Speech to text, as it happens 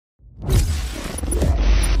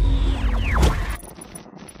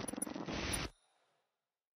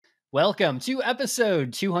Welcome to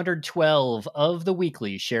episode 212 of the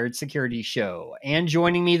weekly Shared Security Show. And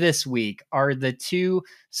joining me this week are the two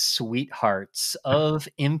sweethearts of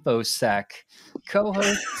InfoSec,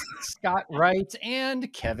 co-hosts Scott Wright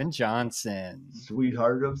and Kevin Johnson.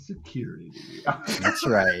 Sweetheart of security. That's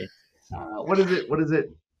right. What is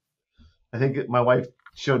it? I think my wife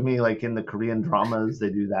showed me, like, in the Korean dramas, they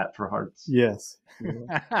do that for hearts. Yes.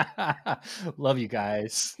 Love you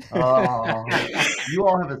guys. Oh, you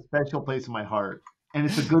all have a special place in my heart, and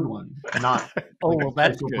it's a good one, not a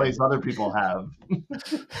that's special good. place other people have.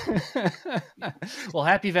 Well,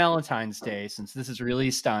 happy Valentine's Day, since this is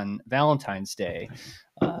released on Valentine's Day.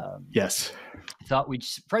 Yes. Thought we'd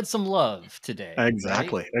spread some love today.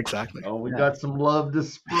 Exactly. Right? Exactly. Oh, we got some love to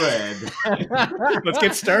spread. Let's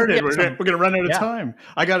get started. We're gonna run out of time.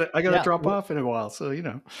 I gotta drop off in a while, so you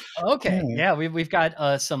know. Okay. Yeah, we've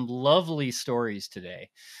got some lovely stories today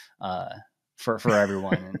for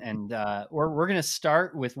everyone, and we're gonna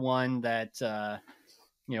start with one that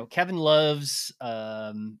Kevin loves.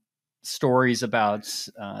 Stories about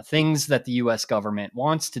things that the U.S. government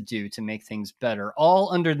wants to do to make things better,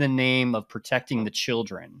 all under the name of protecting the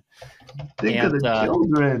children. Think of the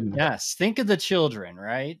children. Yes, think of the children,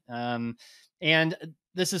 right? And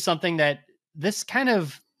this is something that this kind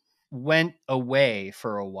of went away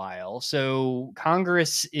for a while. So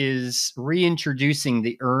Congress is reintroducing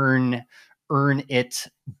the Earn It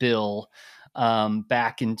bill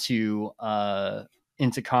back into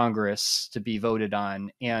Congress to be voted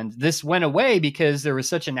on. And this went away because there was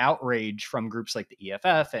such an outrage from groups like the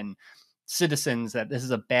EFF and citizens that this is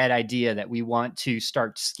a bad idea, that we want to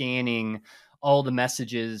start scanning all the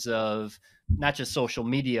messages of not just social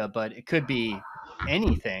media, but it could be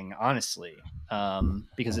anything, honestly,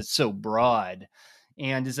 because it's so broad,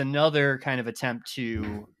 and is another kind of attempt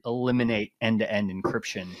to eliminate end-to-end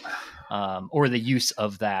encryption or the use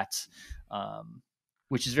of that,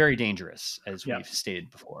 which is very dangerous, as we've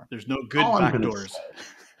stated before. There's no good backdoors.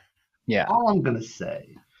 Yeah. All I'm going to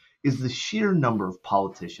say is the sheer number of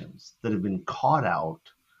politicians that have been caught out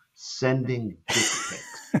sending dick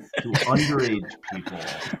pics to underage people.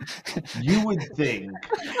 You would think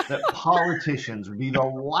that politicians would be the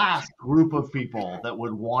last group of people that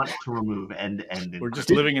would want to remove end-to-end. We're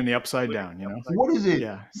just living in the upside down, you know? What is it?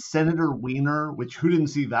 Yeah. Senator Wiener, which who didn't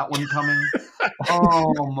see that one coming?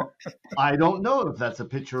 I don't know if that's a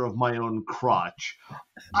picture of my own crotch.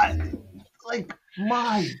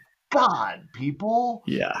 My God, people.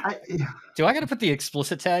 Yeah. Do I got to put the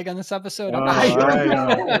explicit tag on this episode? I don't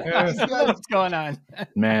know. What's going on?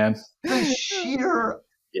 Man. The sheer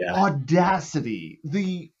audacity,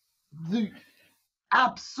 the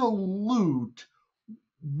absolute,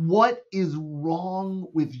 what is wrong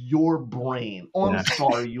with your brain? Oh, I'm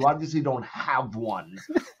sorry, you obviously don't have one.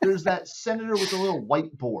 There's that senator with a little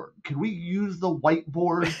whiteboard. Can we use the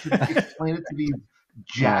whiteboard to explain it to these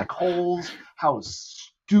jackholes how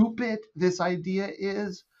stupid this idea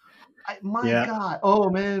is? God. Oh,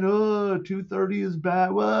 man. 230 is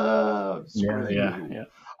bad. Whoa. Yeah.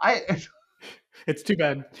 It's too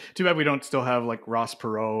bad. Too bad we don't still have like Ross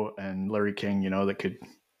Perot and Larry King, that could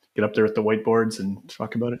get up there with the whiteboards and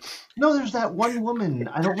talk about it. No, there's that one woman.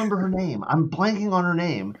 I don't remember her name. I'm blanking on her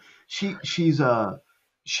name. She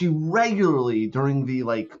regularly during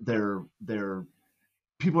the their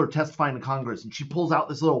people are testifying to Congress, and she pulls out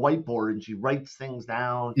this little whiteboard and she writes things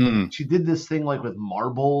down. She did this thing like with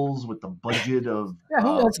marbles with the budget of who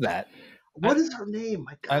was that? What is her name?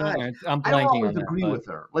 My God, I don't know. I'm blanking. I don't always agree with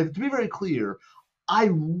her. Like, to be very clear, I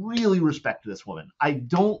really respect this woman. I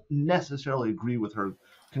don't necessarily agree with her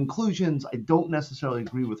conclusions. I don't necessarily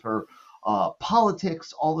agree with her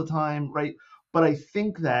politics all the time, right? But I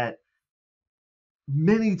think that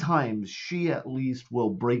many times she at least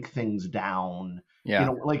will break things down. Yeah.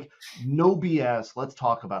 Like, no BS. Let's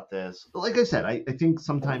talk about this. Like I said, I think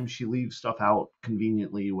sometimes she leaves stuff out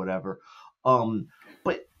conveniently, whatever.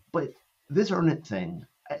 But this Earn It thing,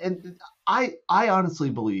 and I honestly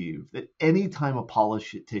believe that any time a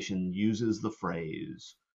politician uses the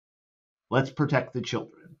phrase, "Let's protect the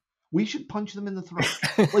children," we should punch them in the throat.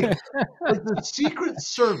 like the Secret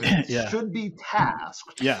Service should be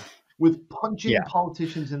tasked with punching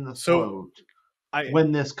politicians in the throat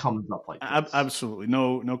when this comes up like this. Absolutely.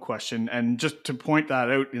 No question. And just to point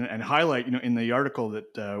that out and highlight, in the article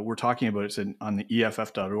that we're talking about, it's on the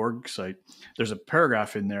EFF.org site. There's a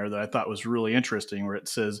paragraph in there that I thought was really interesting where it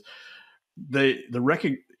says the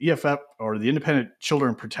EFF, or the independent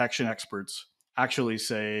children protection experts, actually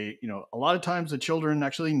say, a lot of times the children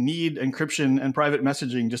actually need encryption and private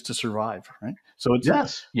messaging just to survive, right? So it's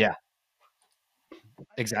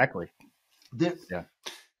exactly.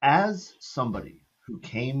 As somebody who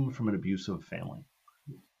came from an abusive family,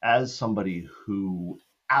 as somebody who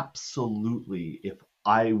absolutely, if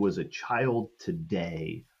I was a child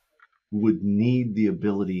today, would need the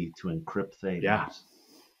ability to encrypt things. Yeah.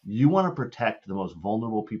 You want to protect the most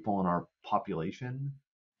vulnerable people in our population?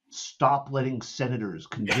 Stop letting senators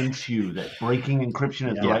convince you that breaking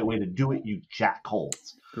encryption is the right way to do it, you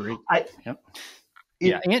jackholes. Great.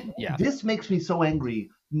 This makes me so angry,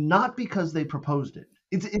 not because they proposed it.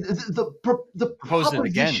 It's the Proposed it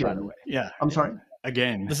again, by the way. Yeah. I'm sorry?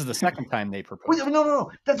 Again. This is the second time they proposed.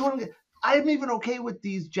 No. That's what I'm even okay with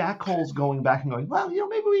these jackholes going back and going, well,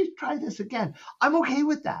 maybe we try this again. I'm okay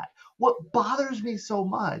with that. What bothers me so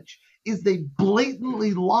much is they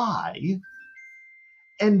blatantly lie.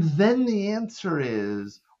 And then the answer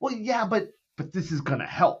is, well, yeah, but this is going to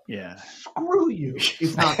help. Yeah. Screw you.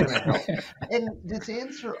 It's not going to help. And this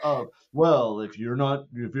answer of, well, if you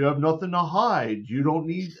have nothing to hide, you don't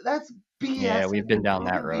need, that's BS. Yeah, we've been down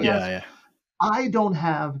that road. Yeah. I don't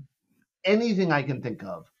have anything I can think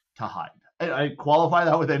of to hide. I qualify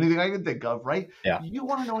that with anything I can think of, right? Yeah. You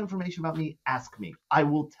want to know information about me? Ask me. I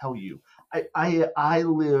will tell you. I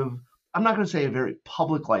live, I'm not going to say a very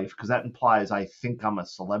public life because that implies I think I'm a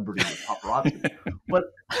celebrity with paparazzi. but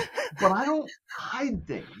I don't hide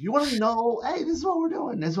things. You want to know, hey, this is what we're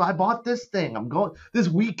doing. I bought this thing. I'm going this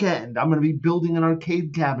weekend. I'm going to be building an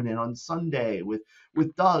arcade cabinet on Sunday with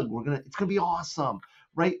Doug. It's going to be awesome,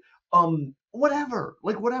 right? Whatever.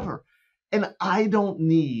 And I don't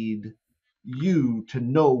need you to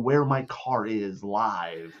know where my car is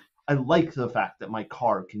live. I like the fact that my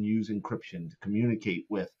car can use encryption to communicate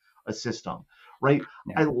with a system, right?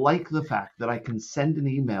 Yeah. I like the fact that I can send an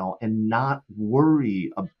email and not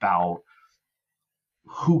worry about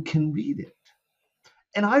who can read it.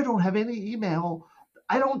 And I don't have any email.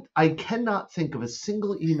 I cannot think of a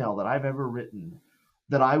single email that I've ever written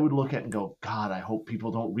that I would look at and go, God, I hope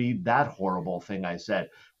people don't read that horrible thing I said.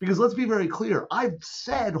 Because let's be very clear, I've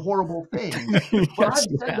said horrible things, but I've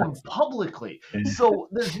said them publicly. So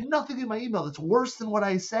there's nothing in my email that's worse than what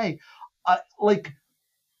I say.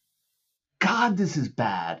 God, this is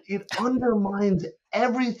bad. It undermines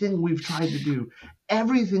everything we've tried to do,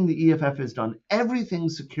 everything the EFF has done, everything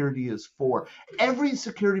security is for. Every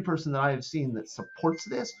security person that I have seen that supports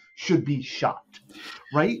this should be shot,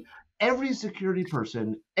 right? Every security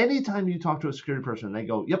person, anytime you talk to a security person, they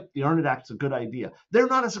go, yep, the Earn It Act's a good idea. They're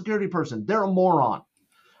not a security person. They're a moron,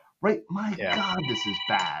 right? My God, this is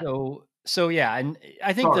bad. So yeah, and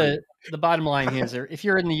I think the bottom line here is if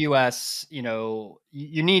you're in the U.S.,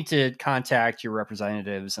 you need to contact your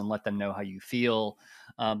representatives and let them know how you feel.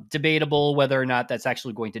 Debatable whether or not that's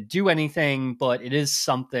actually going to do anything, but it is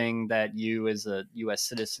something that you as a U.S.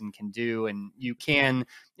 citizen can do. And you can,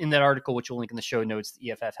 in that article, which we'll link in the show notes,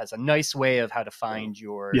 the EFF has a nice way of how to find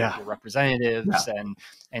your representatives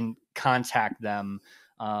and contact them.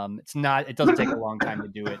 It doesn't take a long time to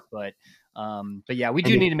do it, but yeah, we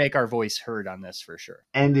do need to make our voice heard on this for sure.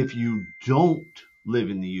 And if you don't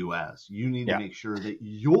live in the U.S., you need to make sure that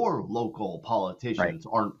your local politicians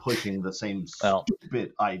aren't pushing the same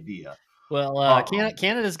stupid idea. Well,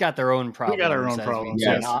 Canada's got their own problems. We got our own problems.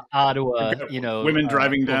 Yes. Ottawa, women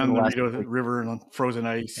driving down the river on frozen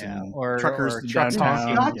ice, and truckers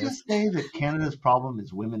downtown. Not just say that Canada's problem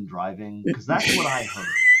is women driving, because that's what I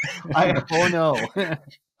heard. Oh no,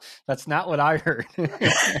 that's not what I heard.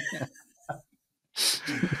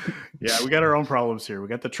 Yeah, we got our own problems here. We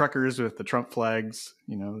got the truckers with the Trump flags,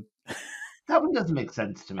 That one doesn't make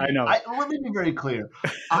sense to me. I know. Let me be very clear.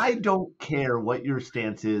 I don't care what your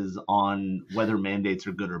stance is on whether mandates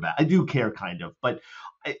are good or bad. I do care, kind of. But,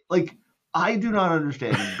 I do not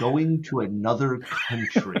understand going to another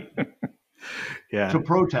country to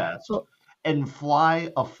protest and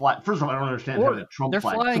fly a flag. First of all, I don't understand having a Trump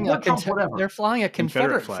flag. They're flying a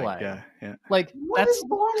Confederate flag. Yeah. What is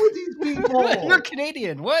wrong with these people? You're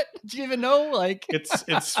Canadian. What? Do you even know?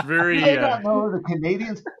 It's very. I don't know the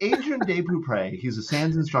Canadians. Adrian Despoupre, he's a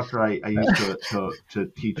SANS instructor I used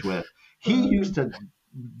to teach with. He used to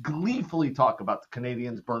gleefully talk about the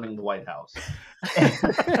Canadians burning the White House.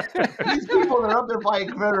 These people that are up there flying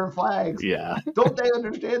Confederate flags. Yeah. Don't they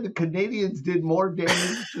understand the Canadians did more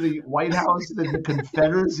damage to the White House than the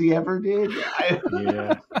Confederacy ever did?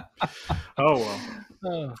 Yeah. Oh well.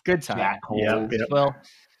 Oh, good time. Yeah. Well,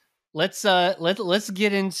 let's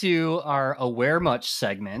get into our Aware Much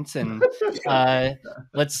segment, and we'll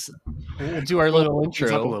do our little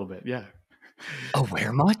intro. Up a little bit, yeah.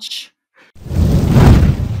 Aware Much?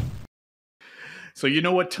 So you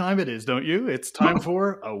know what time it is, don't you? It's time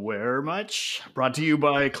for Aware Much, brought to you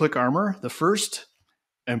by ClickArmor, the first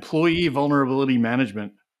employee vulnerability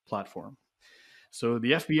management platform. So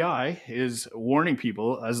the FBI is warning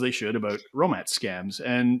people, as they should, about romance scams.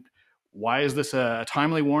 And why is this a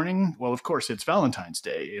timely warning? Well, of course, it's Valentine's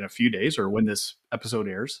Day in a few days, or when this episode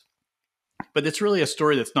airs. But it's really a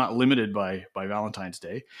story that's not limited by Valentine's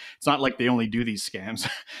Day. It's not like they only do these scams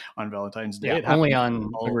on Valentine's Day. Yeah, it only on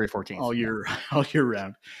February 14th. All year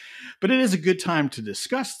round. But it is a good time to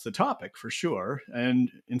discuss the topic for sure. And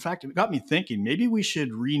in fact, it got me thinking, maybe we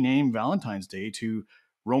should rename Valentine's Day to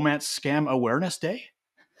Romance Scam Awareness Day.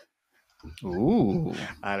 Ooh.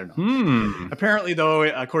 I don't know. Apparently, though,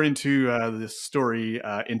 according to this story,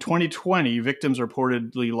 in 2020, victims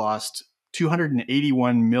reportedly lost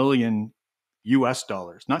 $281 million US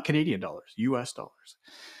dollars, not Canadian dollars, US dollars.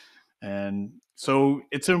 And so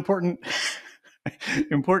it's an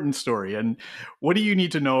important story. And what do you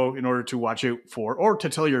need to know in order to watch out for, or to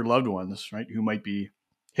tell your loved ones, right, who might be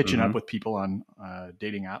hitching up with people on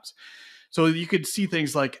dating apps? So you could see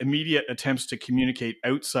things like immediate attempts to communicate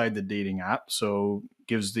outside the dating app. So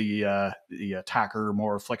gives the attacker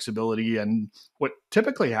more flexibility. And what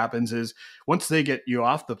typically happens is once they get you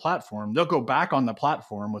off the platform, they'll go back on the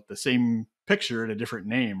platform with the same picture and a different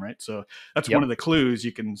name, right? So that's one of the clues.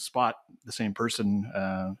 You can spot the same person,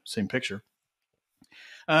 same picture.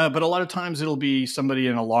 But a lot of times it'll be somebody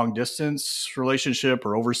in a long distance relationship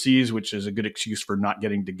or overseas, which is a good excuse for not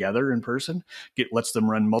getting together in person. Lets them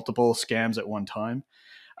run multiple scams at one time.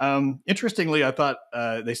 Interestingly, I thought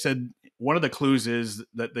they said one of the clues is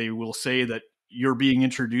that they will say that you're being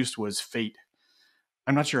introduced was fate.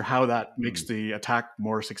 I'm not sure how that makes the attack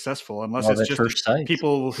more successful, unless it's just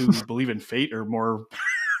people who believe in fate are more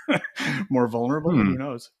more vulnerable. Who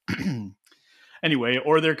knows? Anyway,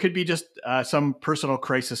 or there could be just some personal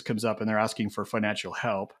crisis comes up and they're asking for financial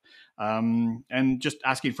help. And just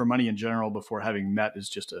asking for money in general before having met is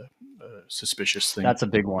just a suspicious thing. That's a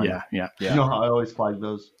big one. Yeah. You know how I always flag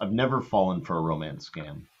those? I've never fallen for a romance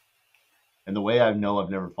scam. And the way I know I've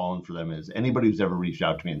never fallen for them is anybody who's ever reached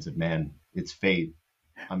out to me and said, man, it's fate.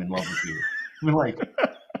 I'm in love with you. I mean, like,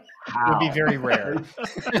 how? Would be very rare.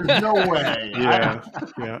 There's no way. Yeah.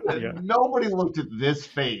 Nobody looked at this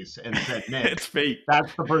face and said, Nick, it's fate.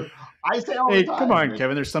 That's the person. I say all the time. Come on,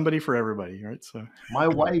 Kevin. There's somebody for everybody, right? So my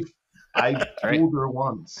wife, I told her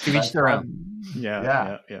once. To each their own.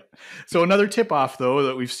 Yeah. So another tip off, though,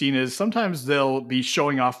 that we've seen is sometimes they'll be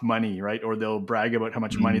showing off money, right? Or they'll brag about how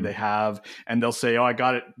much money they have. And they'll say, oh, I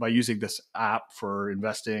got it by using this app for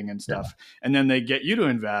investing and stuff. Yeah. And then they get you to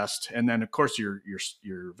invest. And then, of course, your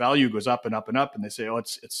value goes up and up and up. And they say, oh,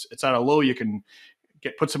 it's at a low. You can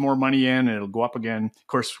put some more money in and it'll go up again. Of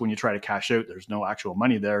course, when you try to cash out, there's no actual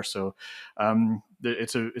money there. So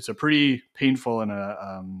it's a pretty painful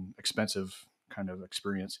and expensive kind of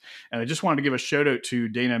experience. And I just wanted to give a shout out to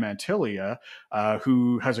Dana Mantilia,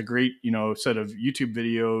 who has a great, set of YouTube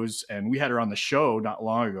videos. And we had her on the show not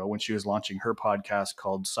long ago when she was launching her podcast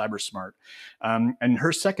called Cybersmart. And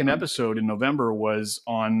her second episode in November was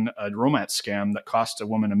on a romance scam that cost a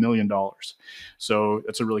woman $1 million. So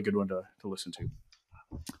that's a really good one to listen to.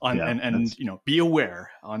 Be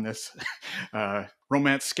aware on this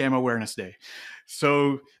Romance Scam Awareness Day.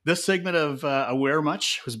 So this segment of Aware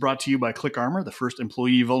Much was brought to you by ClickArmor, the first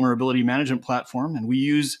employee vulnerability management platform. And we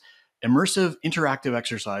use immersive interactive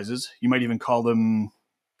exercises. You might even call them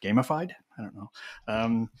gamified. I don't know.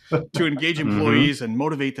 To engage employees and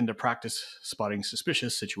motivate them to practice spotting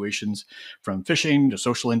suspicious situations, from phishing to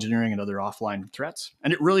social engineering and other offline threats.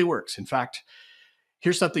 And it really works. In fact,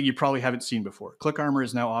 here's something you probably haven't seen before. ClickArmor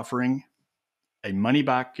is now offering a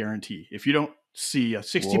money-back guarantee. If you don't see a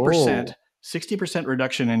 60%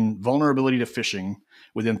 reduction in vulnerability to phishing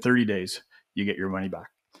within 30 days, you get your money back.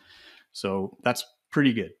 So that's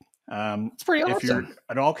pretty good. It's pretty awesome. If you're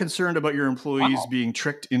at all concerned about your employees being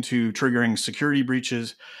tricked into triggering security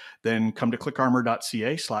breaches, then come to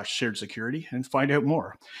clickarmor.ca/shared security and find out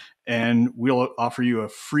more. And we'll offer you a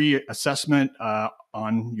free assessment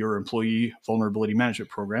on your employee vulnerability management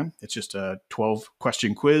program. It's just a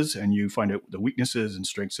 12-question quiz, and you find out the weaknesses and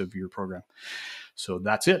strengths of your program. So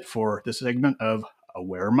that's it for this segment of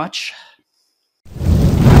Aware Much.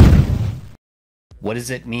 What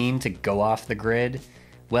does it mean to go off the grid?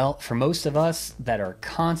 Well, for most of us that are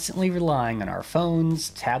constantly relying on our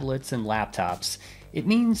phones, tablets, and laptops, it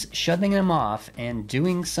means shutting them off and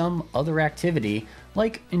doing some other activity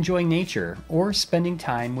like enjoying nature or spending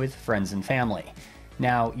time with friends and family.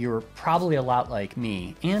 Now, you're probably a lot like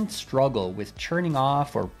me and struggle with turning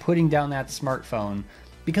off or putting down that smartphone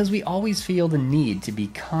because we always feel the need to be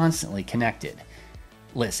constantly connected.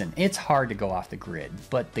 Listen, it's hard to go off the grid,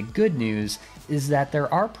 but the good news is that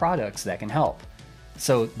there are products that can help.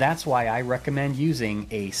 So that's why I recommend using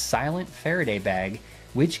a silent Faraday bag,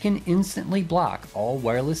 which can instantly block all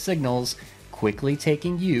wireless signals, quickly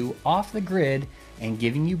taking you off the grid and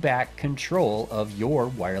giving you back control of your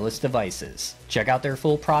wireless devices. Check out their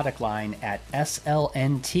full product line at slnt.com.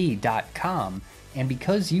 And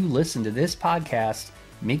because you listen to this podcast,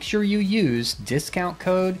 make sure you use discount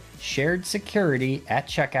code SHAREDSECURITY at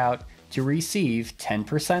checkout to receive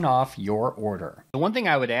 10% off your order. The one thing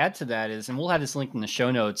I would add to that is, and we'll have this linked in the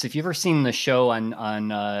show notes, if you've ever seen the show on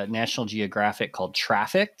National Geographic called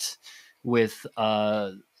Trafficked with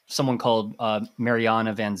someone called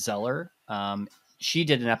Mariana Van Zeller, she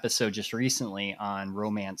did an episode just recently on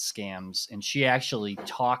romance scams, and she actually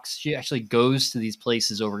goes to these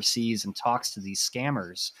places overseas and talks to these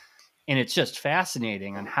scammers. And it's just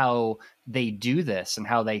fascinating on how they do this and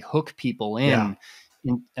how they hook people in,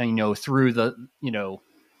 through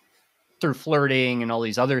through flirting and all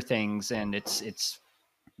these other things. And it's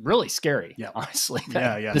really scary, honestly.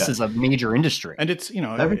 This is a major industry. And it's, Did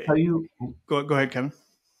I ever tell you? Go ahead, Kevin.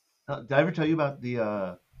 Did I ever tell you about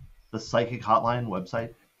the psychic hotline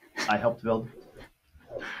website I helped build?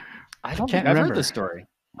 I don't think I've heard the story.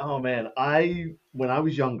 Oh man, when I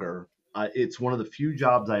was younger, it's one of the few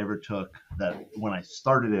jobs I ever took that when I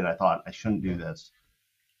started it, I thought I shouldn't do this.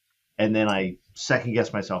 And then I second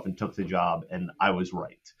guessed myself and took the job, and I was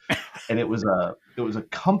right. And it was a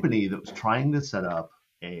company that was trying to set up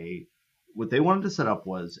what they wanted to set up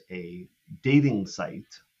was a dating site.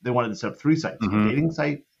 They wanted to set up 3 sites: a dating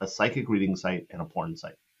site, a psychic reading site, and a porn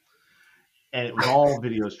site. And it was all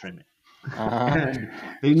video streaming. And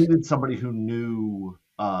they needed somebody who knew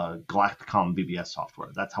Galacticom VBS software.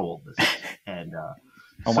 That's how old this is. And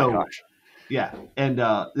my gosh. Yeah. And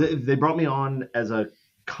they brought me on as a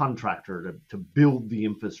contractor to build the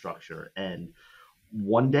infrastructure. And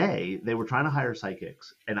one day they were trying to hire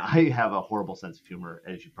psychics. And I have a horrible sense of humor,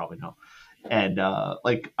 as you probably know. And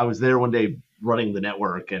I was there one day running the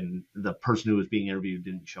network, and the person who was being interviewed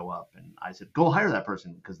didn't show up. And I said, go hire that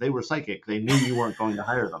person, because they were psychic. They knew you weren't going to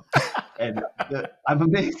hire them. And I'm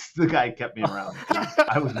amazed the guy kept me around.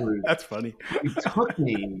 I was rude. That's funny.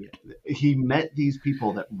 He met these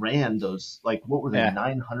people that ran those, what were they,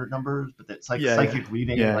 900 numbers? But that's psychic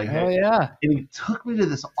reading. And he took me to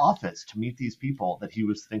this office to meet these people that he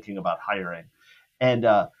was thinking about hiring. And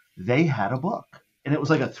they had a book. And it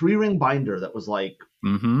was like a 3-ring binder that was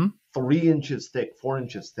 3 inches thick, 4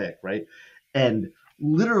 inches thick, right? And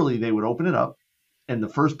literally they would open it up, and the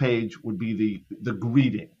first page would be the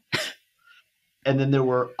greeting. And then there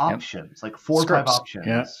were options, like 4 or 5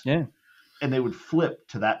 options. Yeah. And they would flip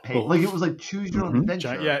to that page. Like it was like choose your own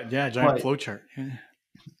adventure. Giant flowchart. Yeah.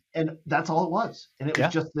 And that's all it was. And it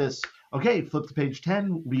was just this, okay, flip to page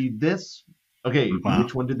 10, read this. Okay,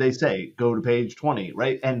 which one did they say? Go to page 20,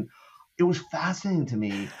 right? And it was fascinating to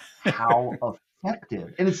me how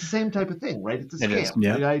effective. And it's the same type of thing, right? It's a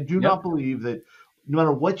scam. I do not believe that no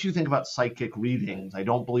matter what you think about psychic readings, I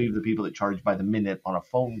don't believe the people that charge by the minute on a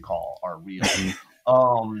phone call are real.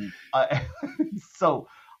 But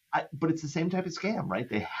it's the same type of scam, right?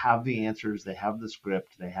 They have the answers, they have the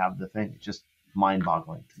script, they have the thing. It's just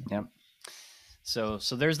mind-boggling to me. Yep. So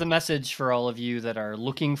there's the message for all of you that are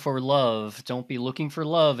looking for love. Don't be looking for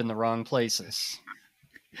love in the wrong places.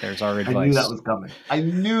 There's our advice. I knew that was coming.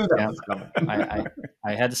 Was coming.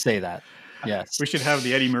 I had to say that. Yes. We should have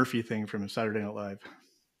the Eddie Murphy thing from Saturday Night Live.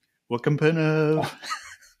 Welcome, Penov.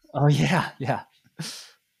 Oh, yeah. Yeah.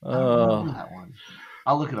 That one.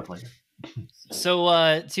 I'll look it up later.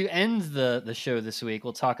 So to end the show this week,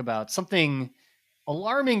 we'll talk about something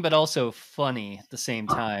alarming but also funny at the same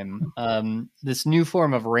time. This new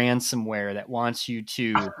form of ransomware that wants you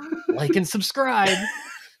to like and subscribe.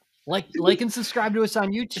 Like and subscribe to us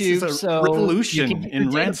on YouTube. This is a revolution in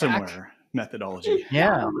ransomware methodology.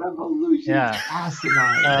 Yeah. Revolution. Yeah.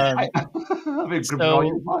 Asinine.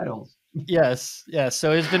 Files. Yes.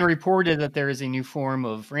 So it's been reported that there is a new form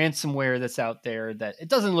of ransomware that's out there that it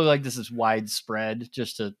doesn't look like this is widespread,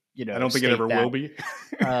 just to, I don't think it ever will be.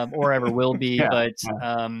 Or ever will be. But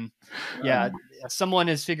someone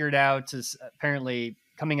has figured out, apparently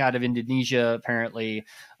coming out of Indonesia, apparently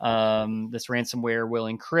this ransomware will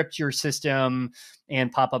encrypt your system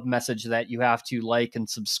and pop up a message that you have to like and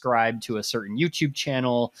subscribe to a certain YouTube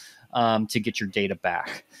channel to get your data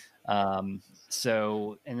back. And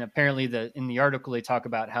apparently in the article, they talk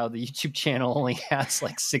about how the YouTube channel only has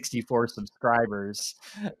 64 subscribers.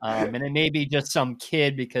 And it may be just some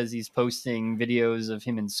kid because he's posting videos of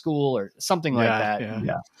him in school or something like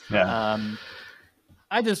that. Yeah.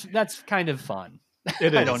 That's kind of fun.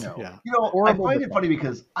 It is. I don't know. Yeah. I find it funny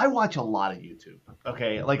because I watch a lot of YouTube.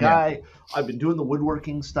 Okay, like I've been doing the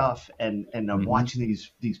woodworking stuff, and I'm watching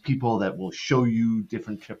these people that will show you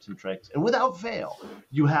different tips and tricks, and without fail,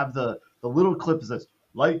 you have the little clip that says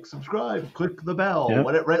like, subscribe, click the bell,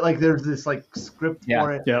 whatever, right? Like there's this like script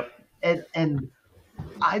for it, and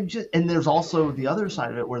and there's also the other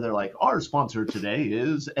side of it where they're like, our sponsor today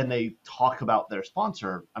is, and they talk about their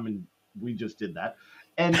sponsor. I mean, we just did that.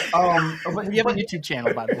 And we have a YouTube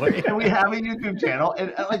channel, by the way. And we have a YouTube channel,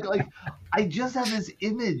 and like I just have this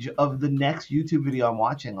image of the next YouTube video I'm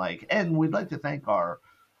watching, like, and we'd like to thank our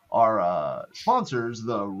sponsors,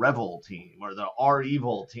 the Revel team or the R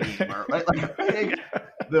Evil team, or like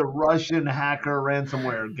the Russian hacker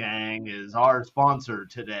ransomware gang is our sponsor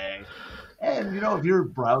today. And if you're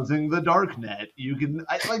browsing the darknet, you can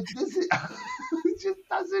this. It just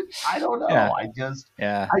doesn't. I don't know.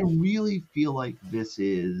 I really feel like this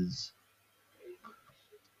is.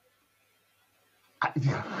 As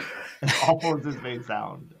awful as this may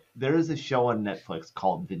sound, there is a show on Netflix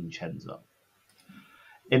called Vincenzo,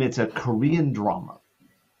 and it's a Korean drama.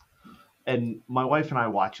 And my wife and I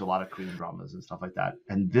watch a lot of Korean dramas and stuff like that.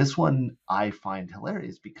 And this one I find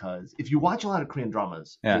hilarious because if you watch a lot of Korean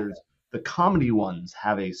dramas, there's the comedy ones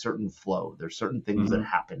have a certain flow. There's certain things that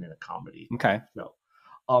happen in a comedy show.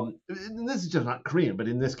 And this is just not Korean, but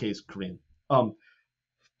in this case, Korean.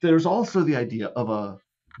 There's also the idea of a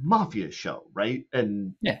mafia show, right?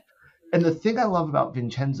 And the thing I love about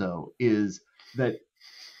Vincenzo is that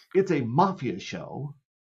it's a mafia show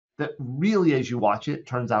that really, as you watch it,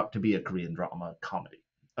 turns out to be a Korean drama comedy.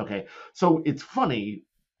 Okay, so it's funny,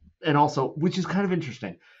 and also, which is kind of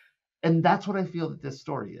interesting. And that's what I feel that this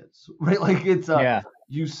story is, right? Like it's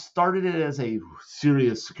you started it as a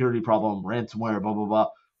serious security problem, ransomware, blah blah blah.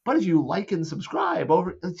 But if you like and subscribe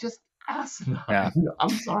it's just asinine. Yeah. I'm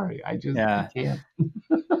sorry, I can't.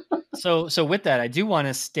 So with that, I do want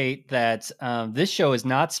to state that this show is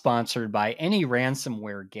not sponsored by any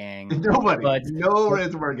ransomware gang. Nobody, no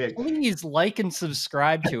ransomware gang. Please like and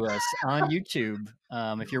subscribe to us on YouTube.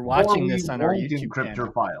 If you're watching this on our YouTube encrypt channel,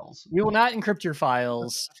 your files. We will not encrypt your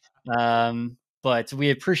files. But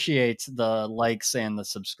we appreciate the likes and the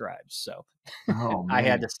subscribes. So I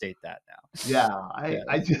had to state that now. Yeah,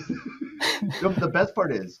 I just the best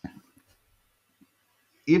part is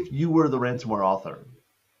if you were the ransomware author,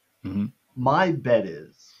 my bet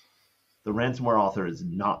is the ransomware author is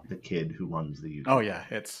not the kid who runs the YouTube. Oh yeah,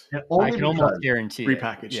 I can almost guarantee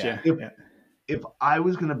repackaged. If I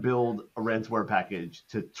was going to build a ransomware package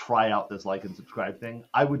to try out this like and subscribe thing,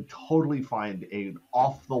 I would totally find an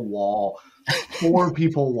off the wall 4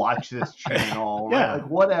 people watch this channel, right? Like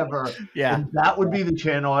whatever. Yeah. And that would be the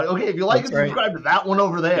channel. Okay, if you like and subscribe to that one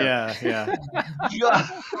over there. Yeah.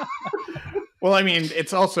 Well, I mean,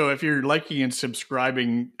 it's also if you're liking and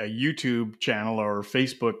subscribing a YouTube channel or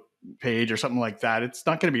Facebook page or something like that, it's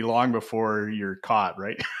not going to be long before you're caught,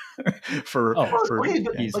 right?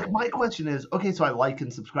 Like my question is, okay, so I like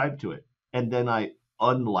and subscribe to it, and then I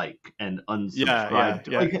unlike and unsubscribe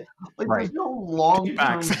to it. Like there's no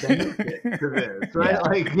long-term benefit to this,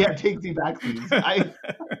 right? Take me back, please.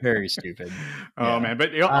 Very stupid. Oh man,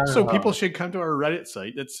 but also people should come to our Reddit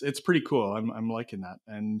site. It's pretty cool. I'm liking that,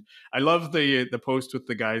 and I love the post with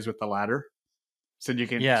the guys with the ladder. So you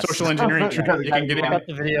can social engineering. You can get in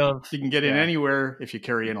the video. You can get in anywhere if you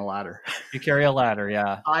carry in a ladder. You carry a ladder,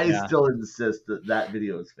 I still insist that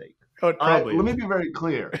video is fake. Oh, probably. Let me be very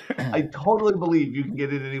clear. I totally believe you can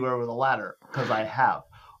get in anywhere with a ladder because I have.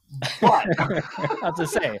 But I have to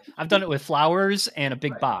say, I've done it with flowers and a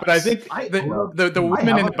big box. But I think the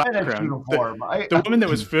woman in the background, the woman that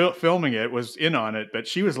was filming it was in on it, but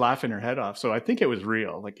she was laughing her head off. So I think it was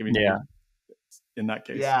real. Like, I mean, in that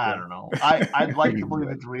case. I don't know. I'd like to believe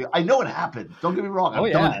it's real. I know it happened. Don't get me wrong.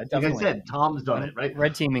 I've done it. Like I said, Tom's done it, right?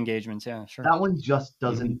 Red team engagements, sure. That one just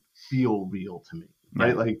doesn't feel real to me,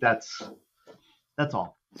 right? Like that's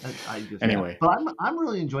all. Anyway. But I'm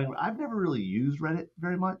really enjoying it. I've never really used Reddit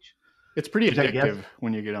very much. It's pretty addictive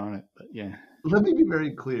when you get on it, but yeah. Let me be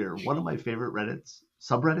very clear. One of my favorite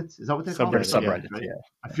subreddits, is that what they call it? Subreddits, right?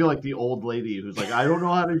 I feel like the old lady who's like, I don't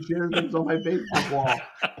know how to share things on my Facebook wall.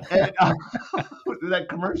 And, that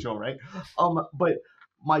commercial, right? But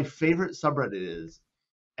my favorite subreddit is,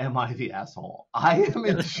 am I the asshole? I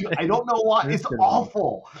don't know why. It's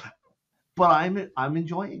awful. But I'm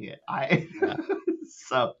enjoying it.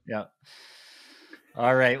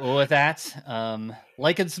 All right. Well, with that,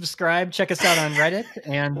 like and subscribe. Check us out on Reddit,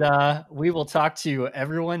 and we will talk to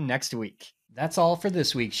everyone next week. That's all for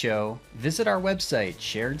this week's show. Visit our website,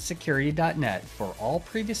 sharedsecurity.net, for all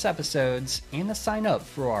previous episodes and to sign up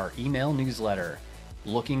for our email newsletter.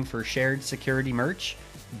 Looking for shared security merch?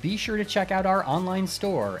 Be sure to check out our online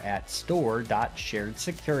store at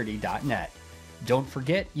store.sharedsecurity.net. Don't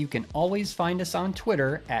forget, you can always find us on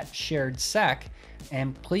Twitter at SharedSec,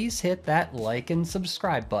 and please hit that like and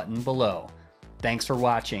subscribe button below. Thanks for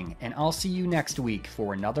watching, and I'll see you next week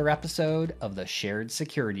for another episode of the Shared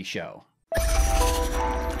Security Show.